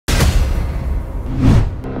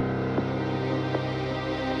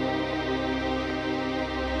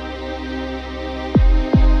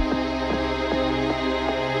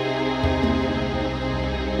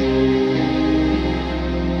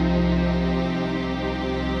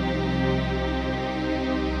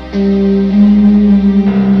One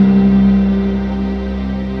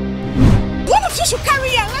of you should carry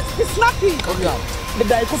her. Let's be snappy. Carry her.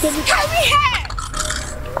 Carry her.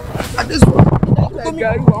 I just want to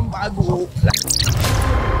carry one bag.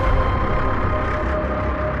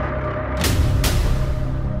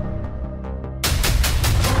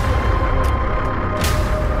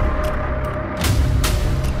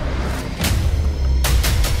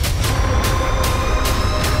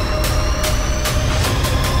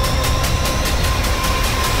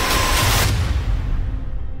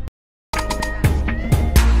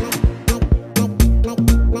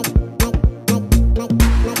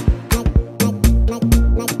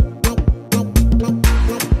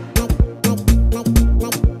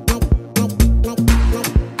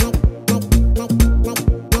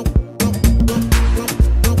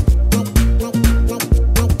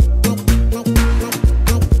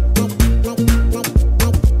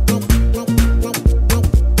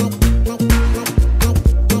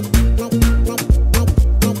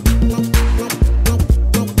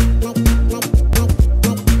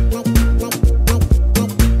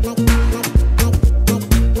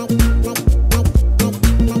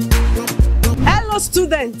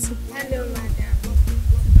 Hello, madam.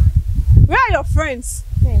 Where are your friends?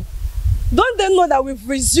 Hey. Don't they know that we've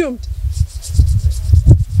resumed?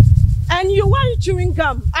 And you, why are you chewing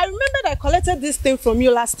gum? I remember I collected this thing from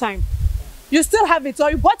you last time. You still have it,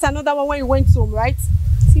 or you bought another one when you went home, right?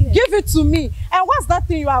 Give it to me. And what's that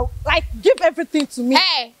thing you are like? Give everything to me.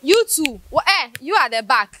 Hey, you too. Well, you are the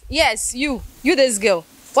back. Yes, you this girl.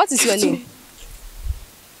 What is your name?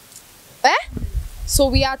 So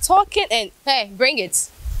we are talking and hey, bring it.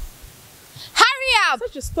 Hurry up!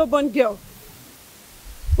 Such a stubborn girl.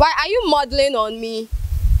 Why are you modeling on me?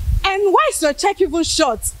 And why is your check even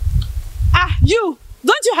short? You,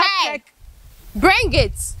 don't you have check? Bring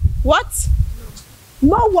it. What?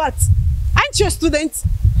 No what? Aren't you a student?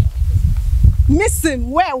 Missing?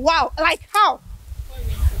 Where? Wow. Like how?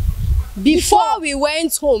 Before we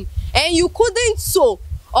went home and you couldn't sew.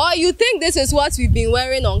 Or you think this is what we've been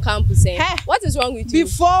wearing on campus? Eh? Hey, what is wrong with you?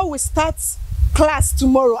 Before we start class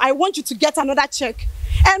tomorrow, I want you to get another check.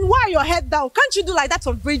 And why your head down? Can't you do like that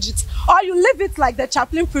of Bridget? Or you leave it like the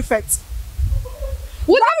chaplain prefect?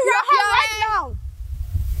 Would you wrap your head down?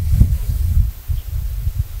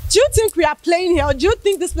 Do you think we are playing here, or do you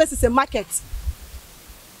think this place is a market?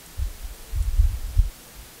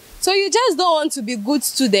 So you just don't want to be good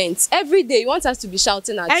students. Every day you want us to be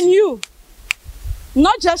shouting at you. And you,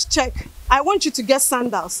 not just check. I want you to get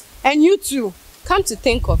sandals. And you too. Come to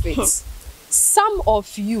think of it, some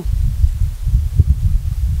of you,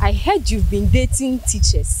 I heard you've been dating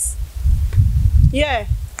teachers. Yeah.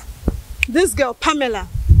 This girl, Pamela.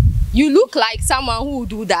 You look like someone who would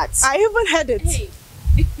do that. I even heard it. Hey.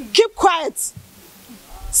 Keep quiet.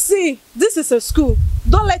 See, this is a school.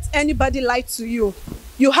 Don't let anybody lie to you.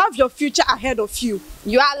 You have your future ahead of you.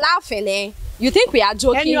 You are laughing, eh? You think we are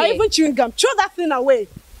joking? And you are even chewing gum. Throw that thing away.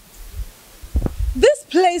 This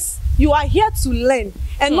place, you are here to learn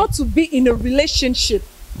and not to be in a relationship.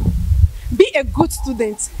 Be a good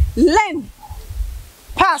student. Learn.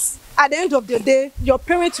 Pass. At the end of the day, your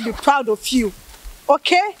parents will be proud of you.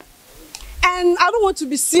 Okay? And I don't want to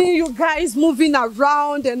be seeing you guys moving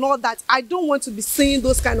around and all that. I don't want to be seeing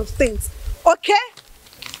those kind of things. Okay?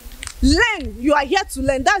 Learn. You are here to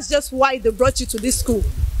learn. That's just why they brought you to this school.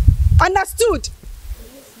 Understood?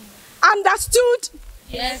 Understood?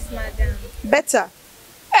 Yes, madam. Better.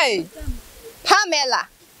 Hey, Pamela,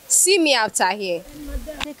 see me after here.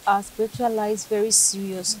 Take our spiritual lives very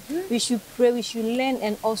serious. We should pray, we should learn,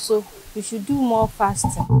 and also we should do more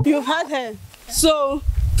fasting. You've heard her. So,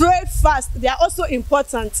 pray fast. They are also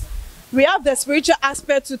important. We have the spiritual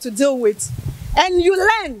aspect to deal with. And you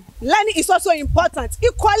learn. Learning is also important.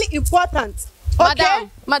 Equally important. Okay?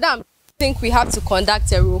 Madam, I think we have to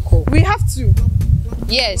conduct a roll call. We have to.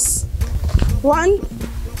 Yes. 1,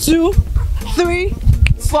 2, 3,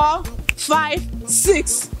 4, 5,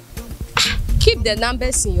 6. Keep the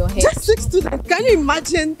numbers in your head. Just 6 students. Can you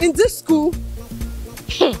imagine in this school?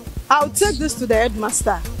 I'll take this to the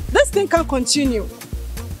headmaster. This thing can continue.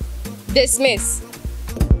 Dismiss.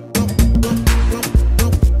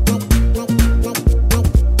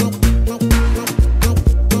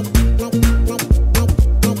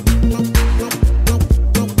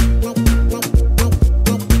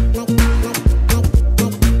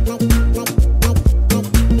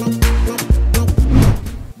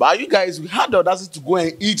 But you guys, we had the audacity to go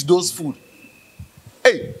and eat those food.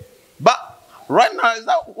 Hey, but right now, is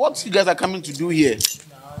that what you guys are coming to do here?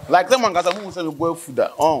 Like someone got a move and boil food.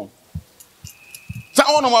 Oh,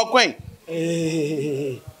 someone on my coin.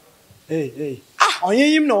 Hey. Ah,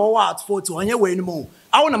 onye him no what photo onye we ni mo.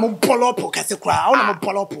 I want to pull up kase kra. I want to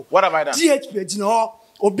pull up. What have I done? GHP no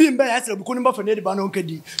obi mbe ya sele buku ni ba for ne ba no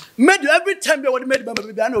nkadi. Made every time they would made ba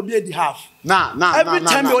baby and obi di half. Nah. Every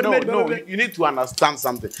time they would made no, you need to understand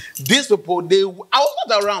something. These people, I was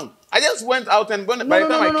not around. I just went out and by the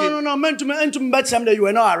time I came. No, meant to bet some that you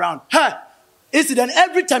were not around. Huh? Incident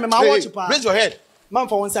every time I watch you. Raise your head. Man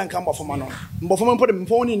for one sign come off for man. But for man put them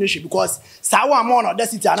phone in the issue because Sawa mon or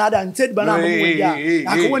that's it another and said banana.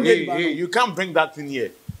 You can't bring that in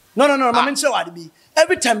here. No, man show what be.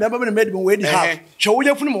 Every time they ever made them wait half. Show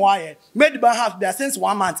you from wire. Made by half there since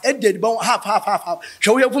 1 month. It did about half.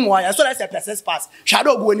 Show you from wire. So that's a process pass.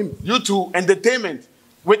 Shadow go him. You two entertainment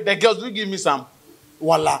with the girls. Do give me some.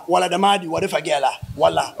 Walla the madi whatever girl.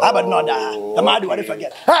 Walla. Abad not that. The madi whatever girl.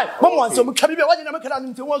 Hey, mom wants some can be watching American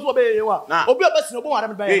into one's obey you. Obi best no one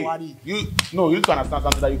you need to understand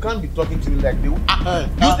something that you can't be talking to me like you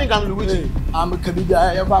think I'm Luigi. I'm a Kabida.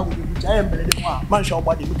 I am man show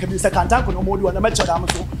body. We can be second tank no more than a match. I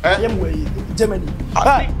am way Germany.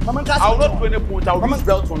 I will not do any point. I will use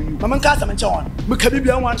belt on you. Maman Casa and John.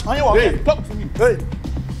 Mukabibia one. Hey, talk to me. Hey.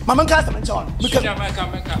 Maman Casa and John. Like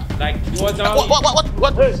what?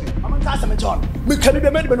 Maman Casa and John.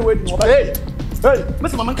 Mukabibia made me waiting. Hey,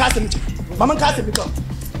 Mr. Maman Casa. Maman Casa become.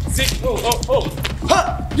 Oh.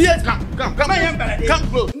 Yes, come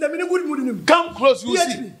close. And I'm in a good mood. Come close, you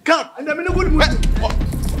see. Come, and I'm in a good mood.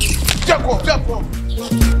 Jump off.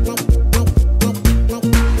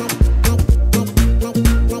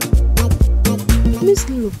 Miss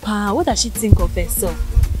Lupa, what does she think of herself?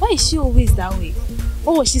 Why is she always that way?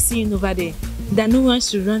 What was she seeing over there? That no one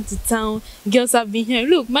should run to town. Girls have been here.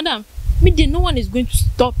 Look, madam, no one is going to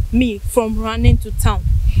stop me from running to town.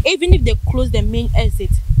 Even if they close the main exit,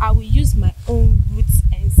 I will use my own routes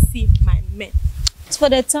and see my men. It's for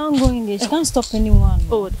the town going there. She can't stop anyone.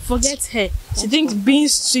 Oh, forget her. She thinks being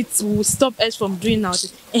street will stop us from doing our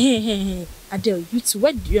thing. Hey. Adele, you too.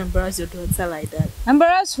 Why do you embarrass your daughter like that?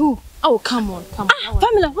 Embarrass who? Oh, come on.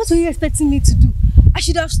 Pamela, what were you expecting me to do? I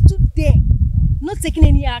should have stood there, not taking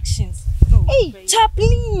any actions. Oh, hey, baby.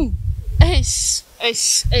 Chaplain!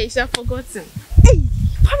 I've forgotten. Hey,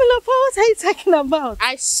 Pamela, what are you talking about?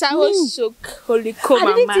 I shower shook Holy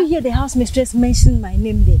Mama. Didn't you hear the house mistress mention my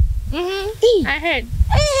name there? Mm-hmm. I heard.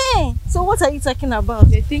 Hey, so what are you talking about?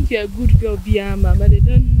 They think you're a good girl, Biama, but they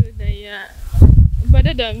don't know that you're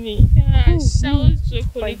better than me. I shower shook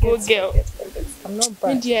Holy girl. I'm not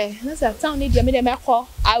bad. Yeah, that's a town.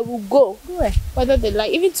 I will go. Where? Whether they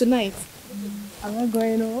like, even tonight. I'm not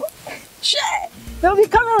going on. Shit! They'll be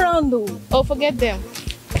coming around though. Oh, forget them.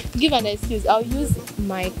 Give an excuse. I'll use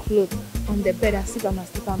my clothes on the bed as if I'm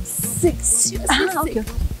asleep. I'm sick. Seriously sick. Okay.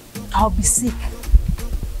 I'll be sick.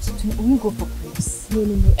 When you go for prayers. No.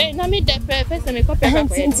 Hey, now me the first time I copy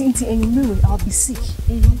anyway, I'll be sick.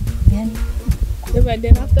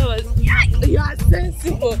 Then afterwards, you are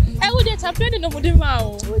sensible. I would have played in the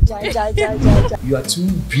You are too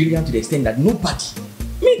brilliant to the extent that nobody,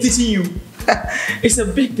 me teaching you, it's a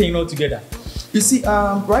big thing altogether. You see,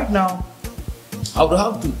 right now, I would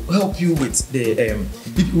have to help you with the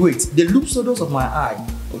loop sodos of my eye.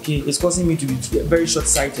 Okay, it's causing me to be very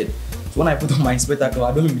short-sighted. So when I put on my spectacle,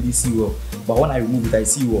 I don't really see well. But when I remove it, I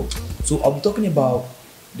see well. So I'll be talking about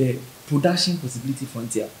the production possibility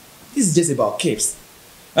frontier. This is just about curves.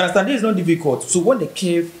 Understand? This is not difficult. So when the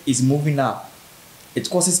curve is moving up, it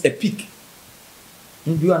causes a peak.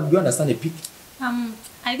 Do you understand a peak? I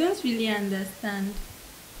don't really understand.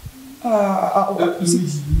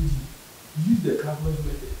 Use the calculus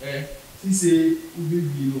method. She say we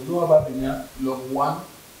know about the log 1,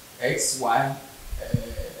 x, y,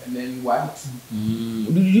 and then y 2.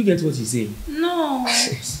 Did you get what she say? No.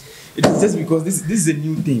 It is just because this is a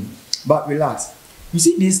new thing. But relax. You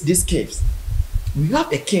see these curves. We have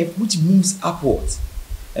a curve which moves upwards.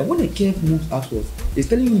 And when a curve moves upwards, it's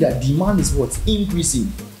telling you that demand is what? Increasing.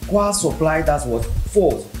 While supply, that's what?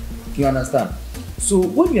 Falls. You understand? So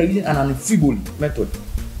when you are using an amphibole method,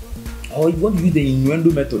 or you want to use the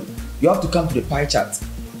innuendo method, you have to come to the pie chart.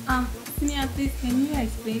 Senior, please, can you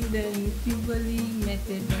explain the amphibole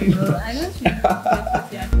method? Well, I don't really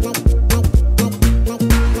get what you are.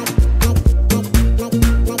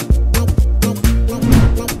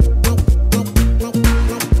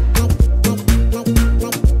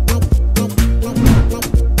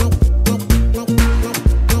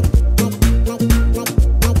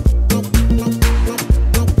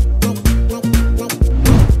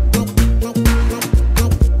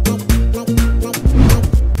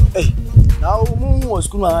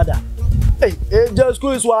 School hey, just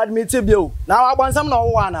school is what admitted you. Now I want some no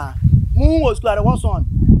one. Moon was glad I was on.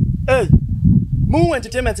 Hey, Moon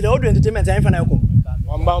entertainment, the audio entertainment, and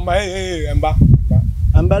Amba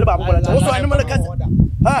ba mo la. Wo so animal kasa.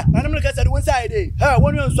 Ha, animal kasa the one side dey. Ha,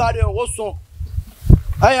 won you so ade wo so.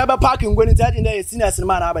 Ayi aba parking go ni tadi na senior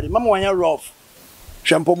cinema na abade. Mama wan rough.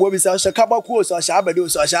 Shempo bo bi sa sha kabako so sha abade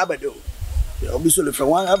so sha abade. Obi so le from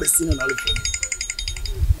one abade na le from.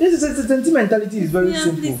 This is sentimentality is very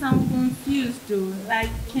simple. Please, I'm confused though. Like,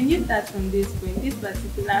 can you start from this point? This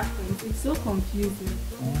particular point, it's so confusing.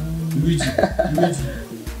 Luigi,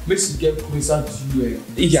 makes you get closer to you.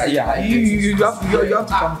 Yeah. You have to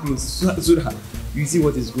come close so that you see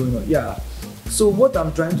what is going on. Yeah. So what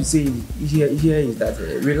I'm trying to say here is that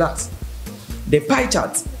relax. The pie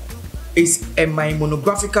chart is my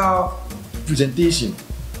monographical presentation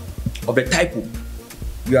of the typo.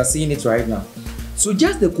 You are seeing it right now. So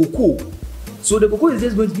just the cocoa. So the cocoa is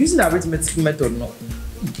just going to using the arithmetic method now.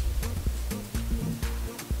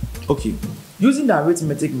 Okay. Using the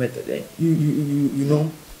arithmetic method, you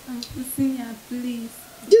know. Senior, please.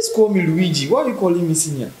 Just call me Luigi. Why are you calling me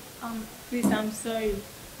senior? Please, I'm sorry.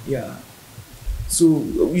 Yeah. So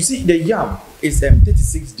you see the yam is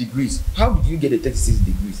 36 degrees. How did you get the 36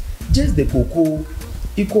 degrees? Just the cocoa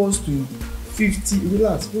equals to 50.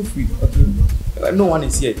 Relax, feel free. Okay. No one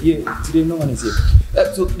is here. Yeah, today no one is here.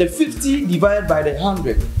 So the 50 divided by the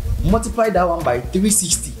 100, multiply that one by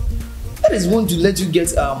 360. That is going to let you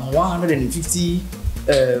get 150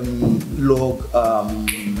 log.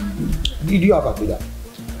 Do you have a calculator?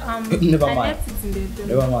 Never mind. I left it in the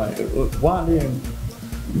Never mind. 100.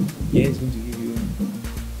 Yeah, it's going to give you.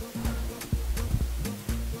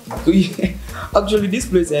 So yeah, actually, this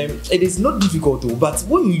place it is not difficult though. But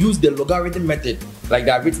when you use the logarithm method, like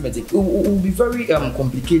the arithmetic, it will be very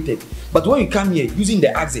complicated. But when you come here using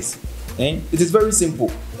the axis, it is very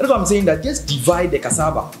simple. That's why I'm saying that just divide the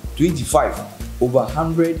cassava 25 over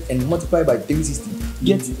 100 and multiply by 360.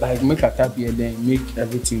 Get it, like make a tap here, then make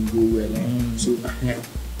everything go well.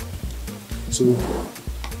 So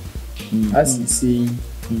as you saying.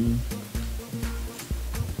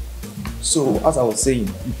 So as I was saying,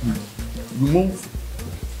 remove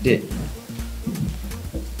the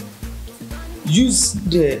use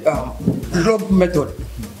the log method.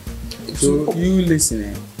 So you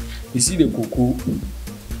listening, you see the cocoa.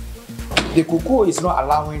 The cocoa is not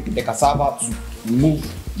allowing the cassava to remove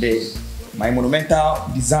my monumental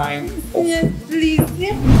design of. Yes, please.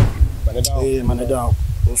 Hey, man down.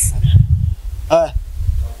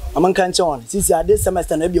 I'm can't on. Since this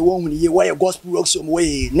semester, maybe one when you wear a gospel works your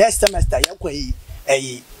way. Next semester, you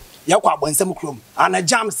yakwa bonsam krom ana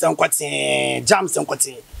jams and kwatin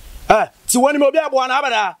ti woni mo bia bo na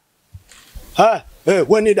abada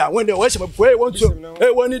when it down when they worship pray want to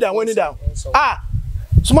when it down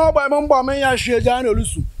small boy mo men ya hwe ja na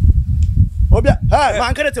olusu obia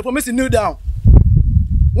man kan te for me kneel down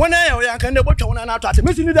when ya kan de botwa wona na ato ate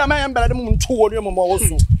me kneel down man mbele dem nto wo no mo wo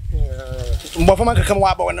so mbofo man kakam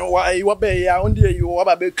wa ba wa be ya onde yi wa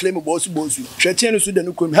ba be claim bosu hwe tie no su de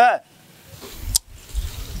no kom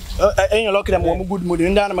and you look at them one good mood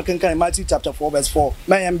in down Matthew chapter 4 verse 4.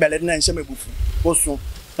 My embellied and Shemabufu. Also,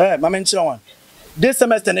 my mention one. This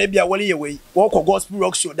semester, maybe a wally away, walk or gospel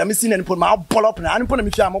rock show. The missing and put my pull up and I put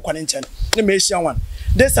me more connection. The mission one.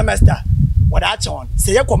 This semester, what I on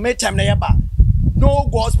say, I commit time nearby. No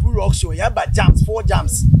gospel rock show, yeah, but jams, 4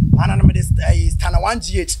 jams. And I'm this is Tana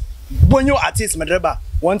 1GH. When you artist, my driver,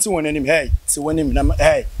 want to win him, hey, to win him,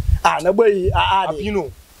 hey. No boy, you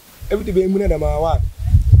know, everything be money, my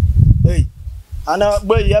hey, ana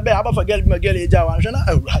boy ya be aba forget me girl eja wan hwe na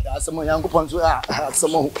asemo yankopon so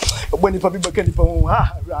asemo ogboni papi bakani pa hu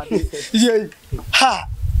ye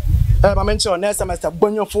ma mention next semester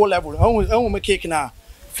bonyo full level ehun me cake na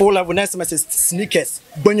full level next semester sneakers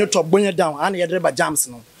bonyo top bonyo down ana ye driver jams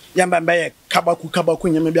no yamba mbe kabaku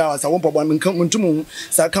nyame bia wasa won pobo ntum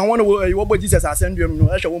sa kan won wo bo Jesus asendum no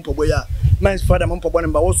ehwe won pobo ya my father mon pobo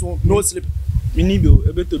number wo so no sleep Minibio,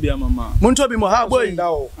 ebeto bi mama. Monto bi mo ha boy.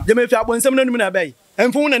 Je me fi abonsem na num na bay.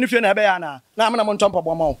 Enfun na nifie na bay ana. Na amana monto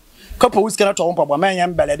mpabo ma. Kopo wiski na to mpabo ma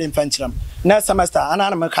yan bele de mfanchiram. Next semester ana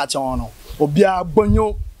na me ka che won no. Obia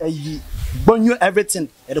bonyo bonyo everything.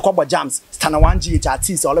 E de kwabo jams. Stand 1GH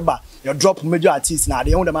artist all ba. You drop major artist na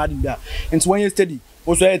de won ma dem bia. Into when you study,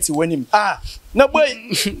 also et wanim. Na boy.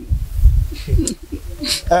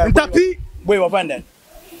 Ntapi boy offended.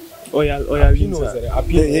 Oya, he knows that.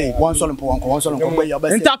 Hey, one song boy, your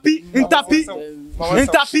best. Intapi.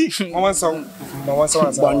 One song.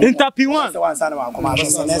 Intapi one. One song. Come on,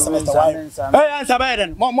 next semester. Hey, answer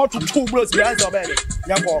better. More to 2 blows. Answer better.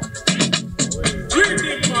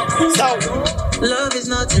 Love is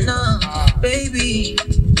not enough, baby.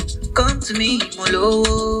 Come to me, Molo.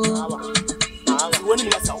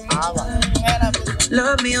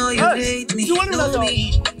 Love me or you hate me. Know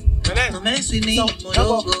me. No mess with me.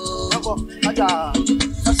 Logo.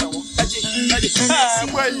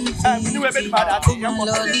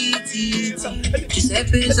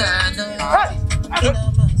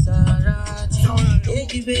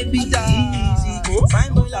 Baby, easy.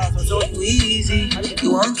 Fine boy, so easy.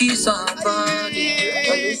 You won't kiss somebody.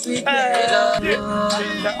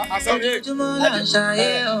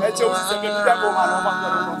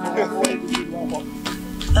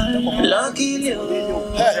 Lucky you.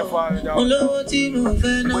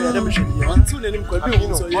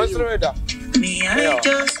 Me, I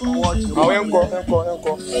just want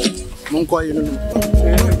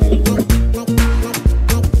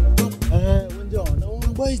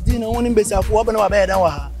boys dinner one in base of what about bed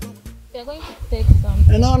and You're going to take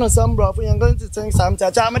something. and on some bro, you're going to take some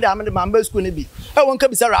time. The members couldn't be. I won't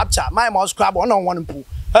be a rapture. My mouse crab one pool.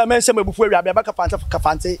 I mentioned before we are back a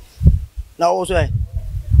fancy. Now also.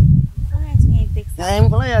 I'm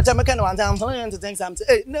playing a time I'm playing to take something.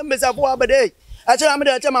 Hey, numbers of what day. I tell me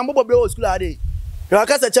that I'm a bro school day. You are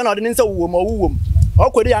cast a channel in so womb.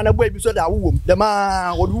 Or could I baby so that womb? The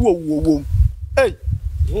man would womb. Hey,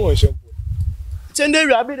 Sunday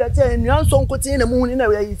rabbit at 10, young song could see in the moon in a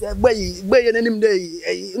way, way in any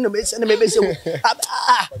day, in the base and maybe so.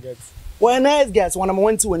 Well, nice guess when I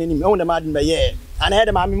went to an enemy on the Martin by year, and I had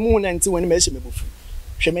a mammy moon and two when mention me.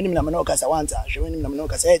 She made him Namanokas. I want her. She went him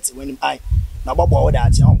Namanokas head when I. Now, Bob,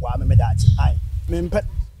 that young woman, that I. Mimpet.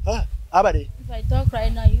 Abadi. If I talk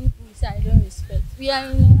right now, you say I don't respect. We are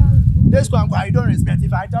in a house. This one, I don't respect.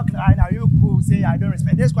 If I talk right now, you say I don't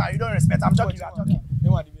respect. This one, you don't respect. I'm talking.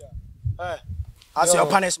 You are talking. As your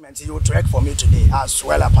punishment, you trek for me today. I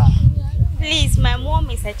swear, Papa. Please, my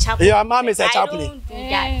mom is a chaplain. Your mom is a chaplain. I don't do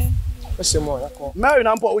that. Mary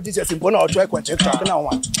Nampo, which is a simple or track when check now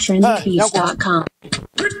one. Trendybeats.com.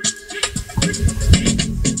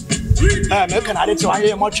 American I did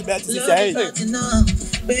try much better to say.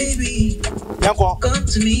 Baby, Yanko, come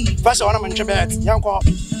to me. first one, I'm in Yanko.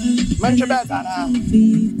 Mention better.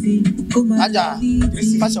 Aja,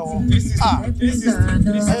 first of all,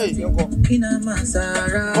 hey, Yanko.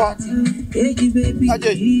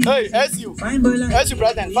 Hey, as you,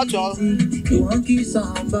 President, first of all, You won't kiss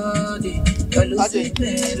somebody.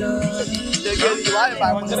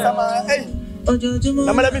 hey. I'm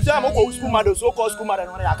going to be time of school mother, so called school mother,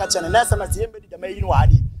 and I catch an answer at the end of the main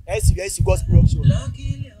wadi. As you gospel rock show.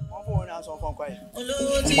 One answer from quiet.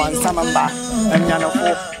 One summer back, and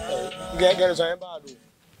Yana get a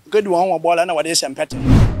good one, ball and what is and petty.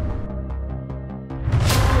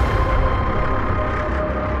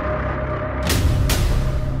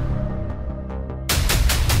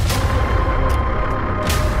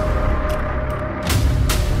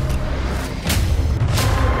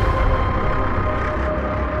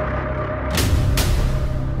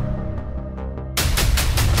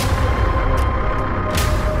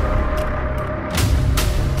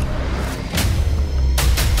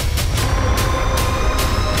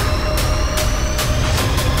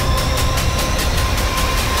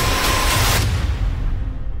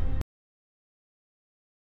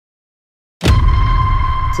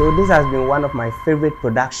 So this has been one of my favorite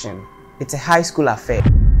productions. It's a high school affair.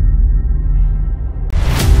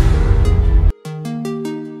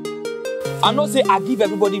 I know say I give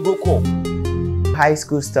everybody vocal. High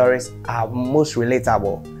school stories are most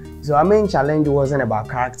relatable. So our main challenge wasn't about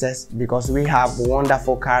characters because we have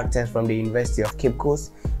wonderful characters from the University of Cape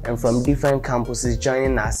Coast and from different campuses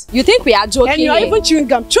joining us. You think we are joking? And you're even chewing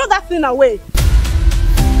gum. Throw that thing away.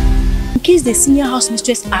 In case the senior house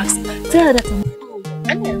mistress asks, tell her that I'm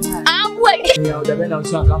wait.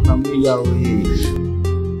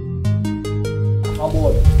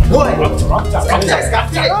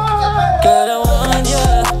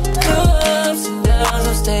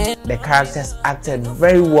 The characters acted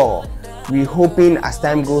very well. We're hoping as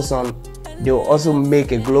time goes on, they'll also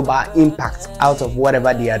make a global impact out of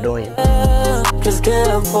whatever they are doing.